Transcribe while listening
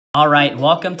All right,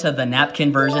 welcome to the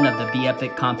napkin version of the Be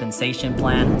Epic compensation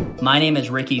plan. My name is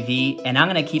Ricky V, and I'm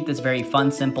gonna keep this very fun,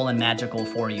 simple, and magical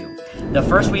for you. The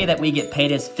first way that we get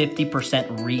paid is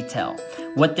 50% retail.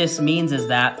 What this means is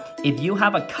that if you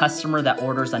have a customer that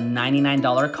orders a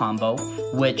 $99 combo,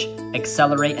 which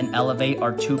Accelerate and Elevate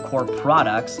are two core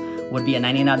products, would be a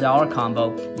 $99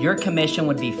 combo, your commission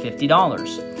would be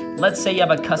 $50. Let's say you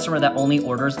have a customer that only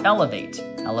orders Elevate.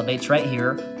 Elevate's right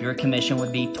here, your commission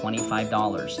would be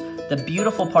 $25. The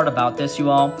beautiful part about this, you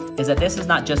all, is that this is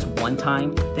not just one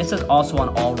time, this is also on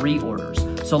all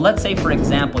reorders. So let's say, for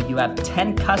example, you have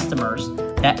 10 customers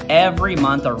that every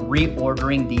month are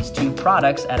reordering these two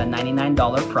products at a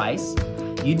 $99 price.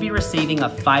 You'd be receiving a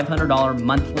 $500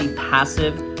 monthly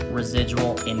passive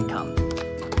residual income,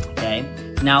 okay?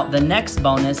 Now, the next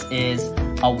bonus is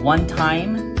a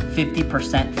one-time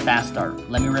 50% fast start.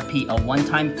 Let me repeat, a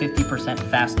one-time 50%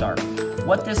 fast start.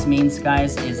 What this means,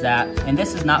 guys, is that, and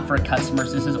this is not for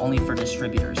customers, this is only for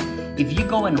distributors. If you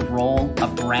go enroll a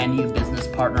brand new business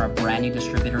partner, a brand new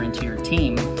distributor into your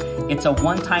team, it's a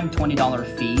one-time $20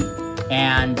 fee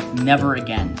and never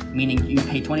again. Meaning you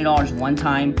pay $20 one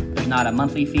time, there's not a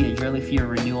monthly fee, a yearly fee, or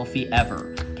renewal fee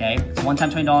ever, okay? It's a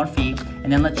one-time $20 fee, and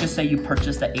then let's just say you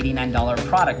purchase the $89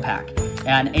 product pack.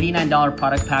 An $89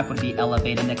 product pack would be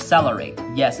Elevate and Accelerate.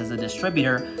 Yes, as a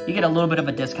distributor, you get a little bit of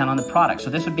a discount on the product. So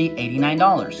this would be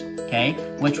 $89, okay?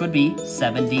 Which would be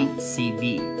 70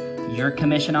 CV. Your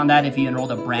commission on that, if you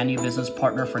enrolled a brand new business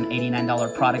partner for an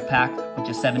 $89 product pack, which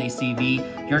is 70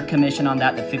 CV, your commission on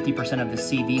that, the 50% of the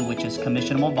CV, which is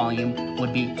commissionable volume,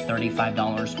 would be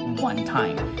 $35 one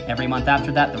time. Every month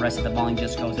after that, the rest of the volume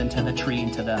just goes into the tree,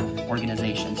 into the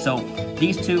organization. So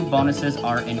these two bonuses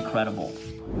are incredible.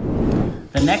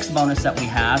 The next bonus that we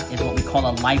have is what we call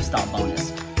a lifestyle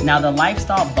bonus. Now, the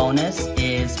lifestyle bonus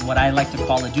is what I like to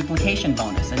call a duplication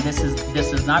bonus, and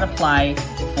this does not apply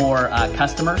for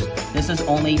customers. This is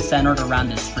only centered around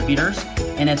distributors,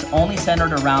 and it's only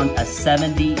centered around a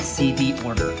 70 CV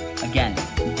order. Again,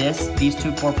 these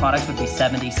two core products would be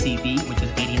 70 CV, which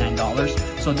is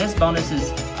 $89. So this bonus is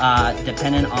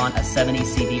dependent on a 70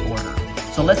 CV order.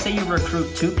 So let's say you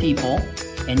recruit 2 people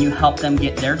and you help them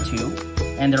get their 2,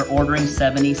 and they're ordering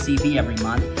 70 CV every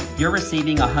month, you're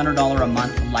receiving a $100 a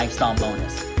month lifestyle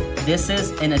bonus. This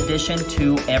is in addition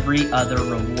to every other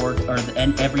reward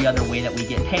and every other way that we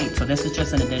get paid. So this is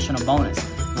just an additional bonus.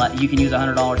 You can use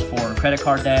 $100 for credit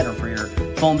card debt or for your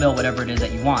phone bill, whatever it is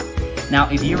that you want. Now,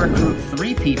 if you recruit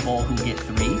 3 people who get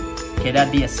 3, okay,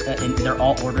 that'd be they're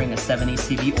all ordering a 70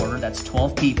 CV order, that's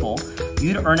 12 people,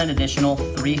 you'd earn an additional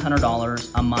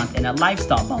 $300 a month in a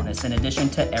lifestyle bonus in addition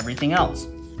to everything else.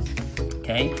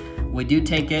 Okay, we do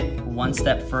take it one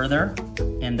step further,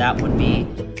 and that would be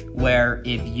where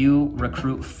if you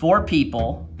recruit 4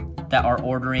 people that are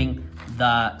ordering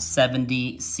the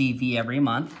 70 CV every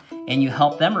month, and you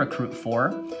help them recruit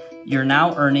 4, you're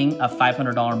now earning a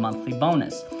 $500 monthly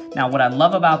bonus. Now, what I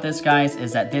love about this, guys,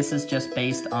 is that this is just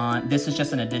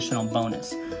an additional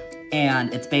bonus,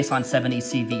 and it's based on 70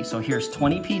 CV. So here's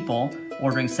 20 people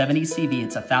ordering 70 CV,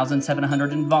 it's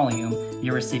 1,700 in volume,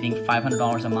 you're receiving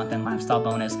 $500 a month in lifestyle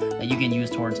bonus that you can use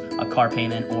towards a car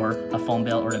payment or a phone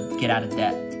bill or to get out of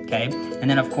debt, okay? And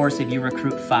then of course, if you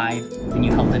recruit 5 and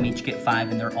you help them each get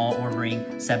 5 and they're all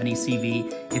ordering 70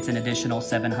 CV, it's an additional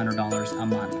 $700 a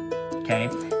month, okay?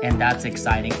 And that's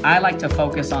exciting. I like to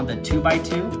focus on the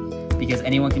 2x2 because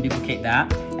anyone can duplicate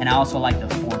that, and I also like the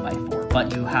 4x4,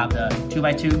 but you have the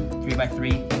 2x2,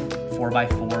 3x3,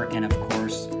 4x4, and of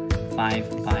course,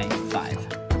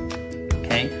 5x5,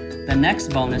 okay? The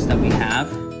next bonus that we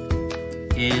have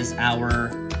is our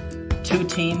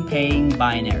 2-team paying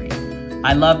binary.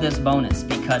 I love this bonus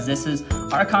because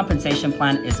our compensation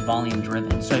plan is volume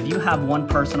driven. So if you have one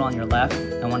person on your left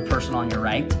and one person on your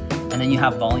right, and then you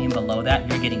have volume below that,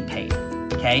 you're getting paid,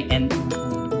 okay? And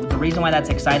the reason why that's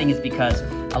exciting is because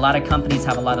a lot of companies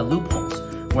have a lot of loopholes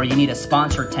where you need to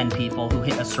sponsor 10 people who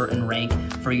hit a certain rank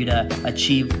for you to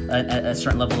achieve a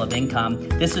certain level of income.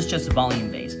 This is just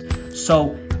volume-based.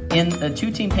 So in the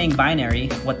 2-team paying binary,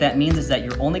 what that means is that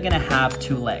you're only gonna have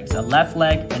 2 legs, a left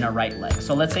leg and a right leg.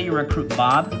 So let's say you recruit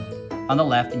Bob on the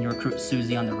left and you recruit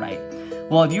Susie on the right.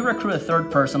 Well, if you recruit a 3rd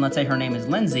person, let's say her name is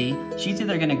Lindsay, she's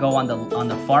either gonna go on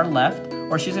the far left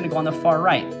or she's gonna go on the far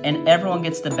right, and everyone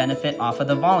gets the benefit off of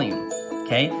the volume,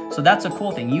 okay? So that's a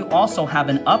cool thing. You also have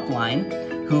an upline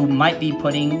who might be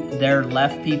putting their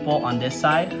left people on this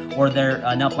side, or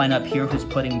an upline up here who's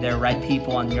putting their right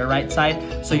people on your right side.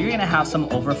 So you're gonna have some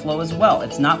overflow as well.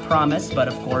 It's not promised, but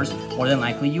of course, more than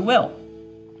likely you will.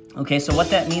 Okay, so what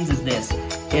that means is this,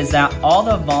 is that all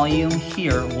the volume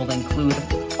here will include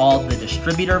all the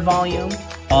distributor volume,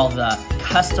 all the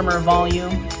customer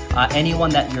volume, anyone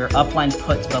that your upline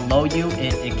puts below you,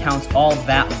 it counts all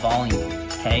that volume,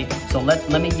 okay? So let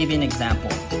me give you an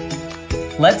example.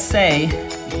 Let's say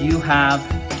you have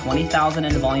 20,000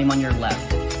 in volume on your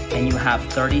left, and you have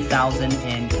 30,000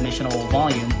 in commissionable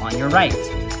volume on your right.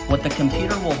 What the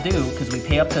computer will do, because we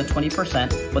pay up to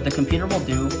 20%, what the computer will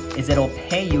do is it'll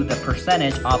pay you the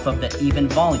percentage off of the even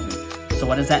volume. So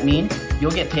what does that mean?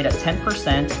 You'll get paid at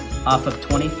 10% off of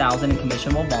 20,000 in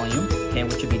commissionable volume, okay,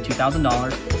 which would be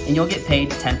 $2,000, and you'll get paid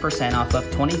 10% off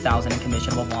of 20,000 in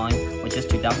commissionable volume, which is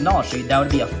 $2,000. So that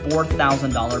would be a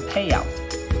 $4,000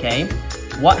 payout, okay?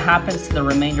 What happens to the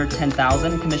remainder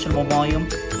 10,000 commissionable volume?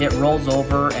 It rolls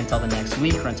over until the next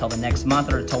week or until the next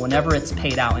month or until whenever it's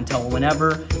paid out, until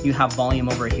whenever you have volume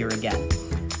over here again.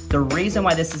 The reason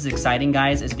why this is exciting,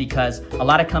 guys, is because a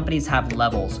lot of companies have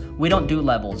levels. We don't do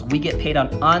levels. We get paid on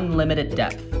unlimited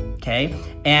depth, okay?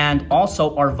 And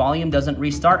also our volume doesn't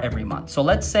restart every month. So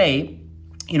let's say,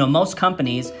 you know, most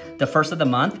companies, the first of the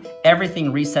month,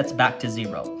 everything resets back to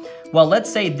zero. Well,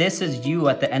 let's say this is you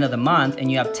at the end of the month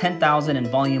and you have 10,000 in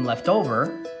volume left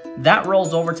over. That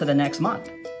rolls over to the next month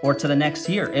or to the next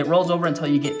year. It rolls over until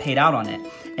you get paid out on it.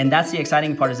 And that's the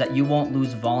exciting part, is that you won't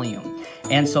lose volume.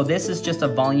 And so this is just a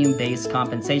volume-based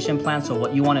compensation plan. So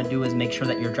what you want to do is make sure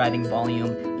that you're driving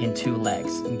volume in two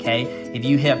legs, okay? If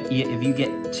you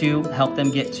get two, help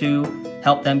them get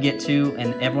two,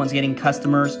 and everyone's getting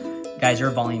customers, guys,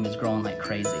 your volume is growing like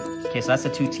crazy. Okay, so that's a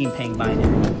 2-team paying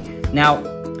binary. Now,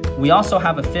 we also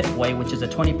have a fifth way, which is a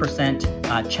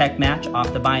 20% check match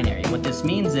off the binary. What this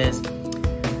means is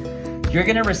you're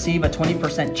gonna receive a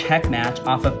 20% check match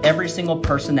off of every single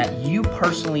person that you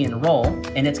personally enroll,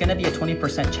 and it's gonna be a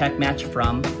 20% check match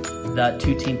from the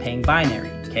 2-team paying binary,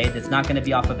 okay? It's not gonna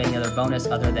be off of any other bonus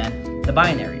other than the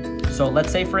binary. So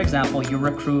let's say, for example, you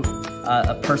recruit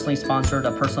a personally sponsored,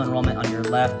 a personal enrollment on your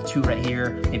left, 2 right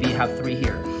here, maybe you have 3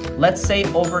 here. Let's say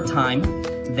over time,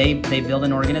 they build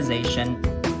an organization,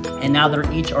 and now they're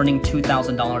each earning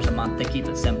 $2,000 a month to keep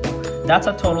it simple. That's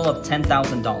a total of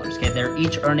 $10,000, okay? They're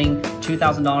each earning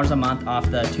 $2,000 a month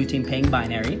off the 2-team paying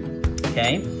binary,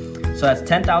 okay? So that's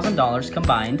 $10,000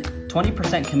 combined.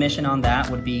 20% commission on that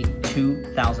would be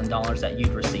 $2,000 that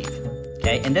you'd receive,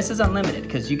 okay? And this is unlimited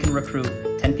because you can recruit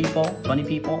 10 people, 20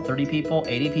 people, 30 people,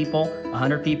 80 people,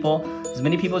 100 people. As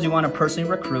many people as you want to personally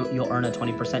recruit, you'll earn a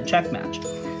 20% check match.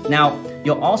 Now,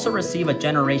 you'll also receive a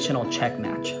generational check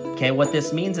match. Okay, what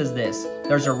this means is this.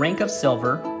 There's a rank of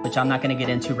silver, which I'm not going to get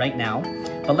into right now,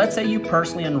 but let's say you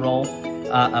personally enroll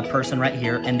a person right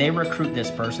here, and they recruit this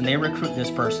person,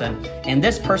 and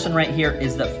this person right here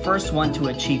is the first one to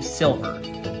achieve silver.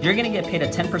 You're going to get paid a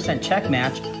 10% check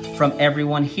match from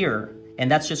everyone here, and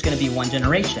that's just going to be 1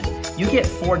 generation. You get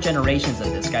 4 generations of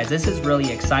this, guys. This is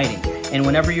really exciting. And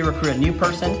whenever you recruit a new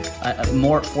person,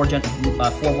 4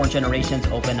 more generations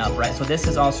open up, right? So this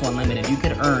is also unlimited. You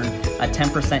could earn a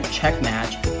 10% check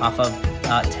match off of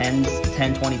 10,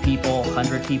 20 people,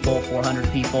 100 people, 400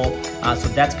 people. So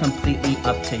that's completely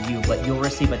up to you, but you'll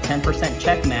receive a 10%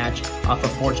 check match off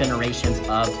of 4 generations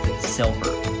of silver.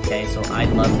 Okay, so I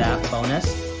love that bonus.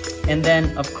 And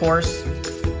then, of course,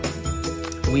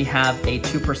 we have a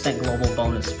 2% global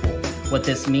bonus pool. What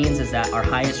this means is that our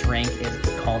highest rank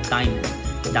is called Diamond.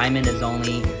 Diamond is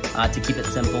only, to keep it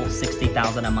simple,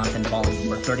 60,000 a month in volume,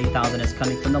 where 30,000 is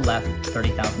coming from the left,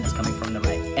 30,000 is coming from the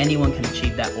right. Anyone can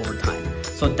achieve that over time.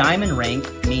 So Diamond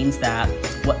rank means that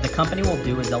what the company will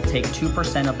do is they'll take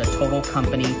 2% of the total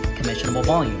company commissionable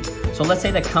volume. So let's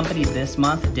say the company this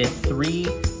month did 3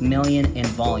 million in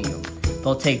volume.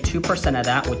 They'll take 2% of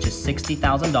that, which is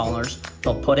 $60,000.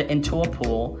 They'll put it into a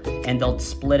pool, and they'll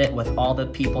split it with all the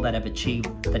people that have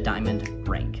achieved the Diamond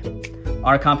rank.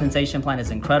 Our compensation plan is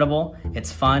incredible,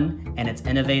 it's fun, and it's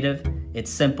innovative,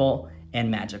 it's simple and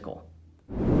magical.